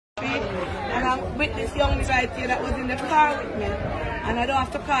with this young lady right here that was in the car with me. And I don't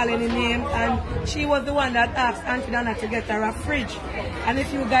have to call any names. And she was the one that asked Aunty Donna to get her a fridge. And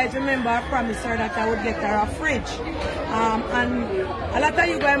if you guys remember, I promised her that I would get her a fridge. And a lot of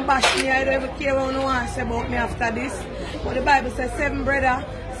you go and bash me. I don't even care what you want to say about me after this. But the Bible says 7 brothers,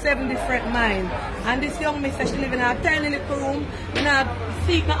 7 different minds. And this young miss, she live in a tiny little room. And I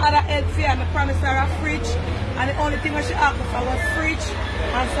seek no other help for her. I promised her a fridge. And the only thing she asked for was fridge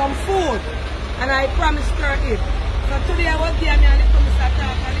and some food. And I promised her it. So today I was there and the commissioner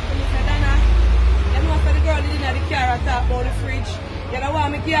talk and the commissioner Donna. You know for the girl in the car talk about the fridge. You don't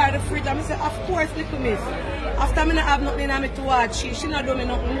want me to give her the fridge. And I said, of course, little miss. After I not have nothing in me to watch, she not doing me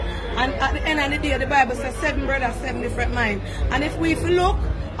nothing. And at the end of the day, the Bible says 7 brothers, 7 different minds. And if we look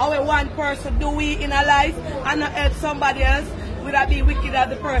how one person do we in our life and not help somebody else, would I be wicked as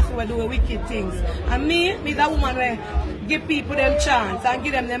the person who do wicked things. And me the woman who give people them chance and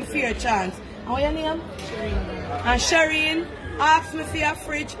give them fair chance. And what your name? And Shireen asked me for a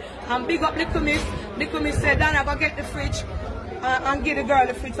fridge and big up Little Miss. Little Miss said, Donna, go get the fridge and give the girl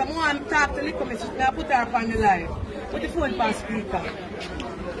the fridge. So I want to talk to Little Miss. I put her up on the live. Put the phone on speaker.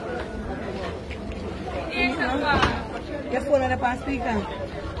 Your phone on the speaker.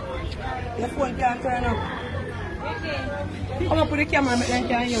 Your phone can't turn up. I'm going to put the camera and make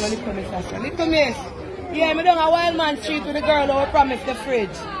them hear what Little Miss has said. Little Miss, yeah, I'm down a Wild Man Street with the girl who promised the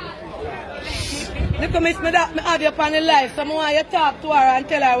fridge. Little Miss, I have you up on the live, so I want you to talk to her and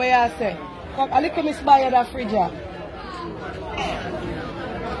tell her what you say. Little Miss buy you that fridge.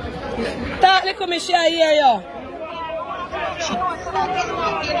 Talk, Little Miss, she hear you.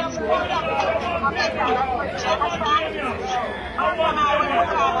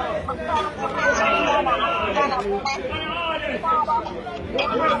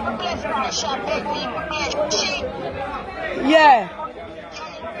 Yeah.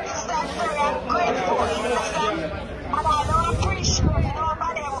 I'm grateful, you understand? And I don't appreciate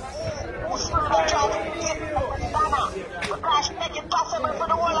nobody who's trying to get Donna because she make it possible for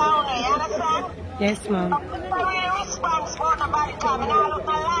the whole army, you understand? Yes, ma'am. I'm really responsible for nobody coming out of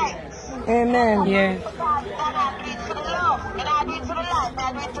my life. Amen. Yeah. Because Donna do it for the love, and I do it for the life, and I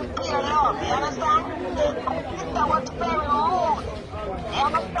do it for pure love, you understand? That was very rude, you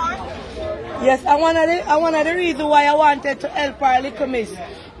understand? Yes, I one of the reasons why I wanted to help her, Little Miss.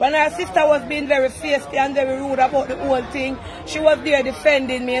 When her sister was being very feisty and very rude about the whole thing, she was there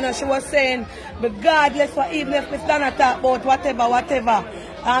defending me, you know. She was saying, regardless of even if Miss Donna talk about whatever,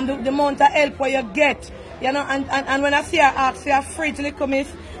 the amount of help what you get, you know, and when I see her ask for a fridge, Little Miss,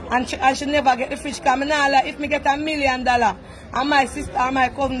 and she never get the fridge, because like, if me get $1 million, and my sister and my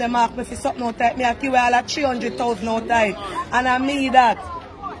cousin them ask me for something out of me, I give her all 300,000 out of it, and I mean that.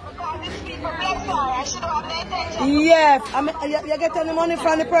 Yes, you get any money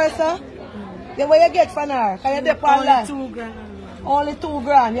from the person? Yeah, what you get from her? Can you depend on that? Only 2 grand. Only 2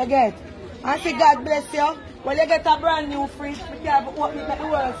 grand you get. And say God bless you. Well, you get a brand new fridge. We can't open it, make the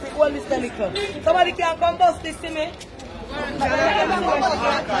world free. Hold this little. Somebody can come bust this to me.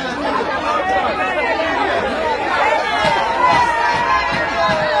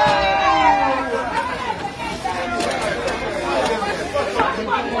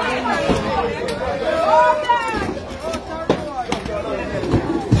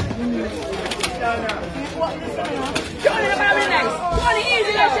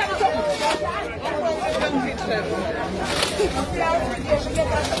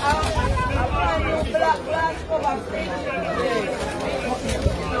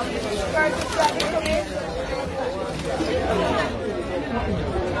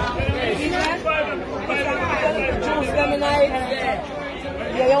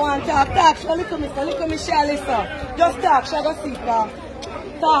 Yeah, you want to talk? Talk, little Miss Shalisa. Just talk, she go see her.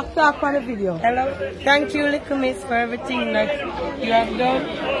 Talk on the video. Hello. Thank you, Little Miss, for everything that you have done.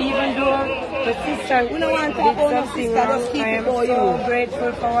 Even though the sister We don't want to talk about no sister, just keep I it am for so you.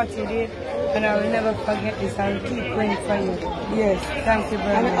 grateful for what you did. And I will never forget this and keep praying for you. Yes. Thank you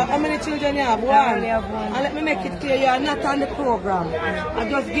very much. How many children you have? One. I only have 1. And let me make it clear, you are not on the program. I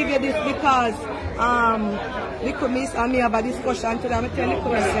just give you this because Little Miss and me have a discussion today. I tell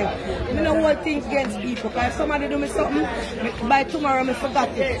Little Miss, I don't hold things against people. Because if somebody do me something, by tomorrow I forgot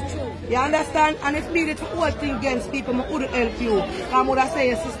it. You understand? And if needed to hold things against people, I wouldn't help you. I would have said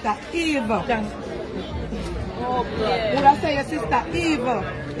your sister evil. Would I say your sister evil?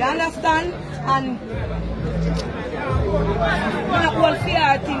 You understand? And when I hold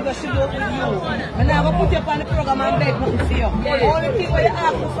fear things that she do with you. And I'm going to put you up on the program and beg nothing for you. The only thing what you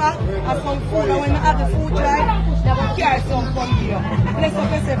ask for are some food, and when you have the food drive, they're going to carry some from you.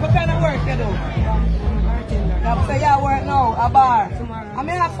 Let's say, what kind of work you do? You say you work now, a bar. I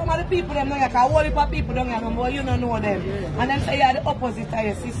may have some of the people them know you, because all the people don't know, but you don't know them. And then say you're the opposite of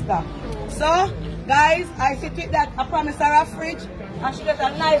your sister. So, guys, I sit with that. I promise her a fridge. And she got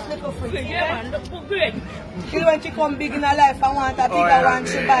a nice little fridge. Yeah, man, look great. She when she come big in her life and want a bigger one,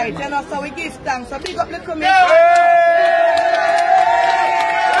 she buy it. You know, so we give thanks. So big up little me.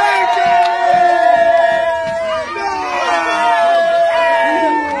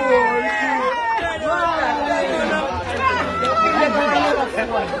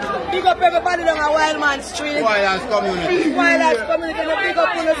 Big up everybody down at Wildman Street. Wildlands community. Wildlands community, no big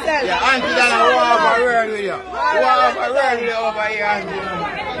up on yourself. Yeah, Aunty Donna, walk a word with you. Walk a word with you over here, Aunty.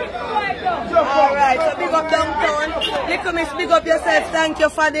 Alright, so big up downtown. Little miss, big up yourself. Thank you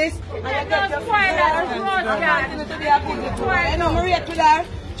for this. And you get your continue to be a big girl. You know, Maria to her.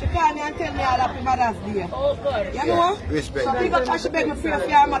 She called me and tell me all happy Mother's Day. Oh, God. You know? Respect. So big up and she beg me pray for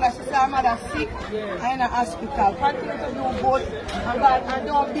her mother. She said her mother's sick and in the hospital. Continue to do good and God and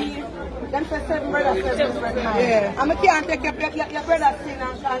don't be. Them say 7 brothers, 7 brothers. Yeah. And I can't take your brother's sin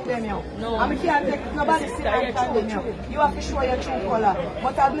and condemn you. No. And I can't take nobody's sin and condemn you. You have to show your true color.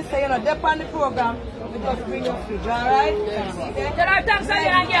 But as I say, you know, depend on the program, we just bring your fridge, alright? Yeah. There are times I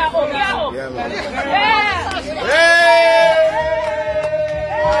get yeah, yeah, man. Yeah. Hey!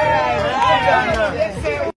 Alright.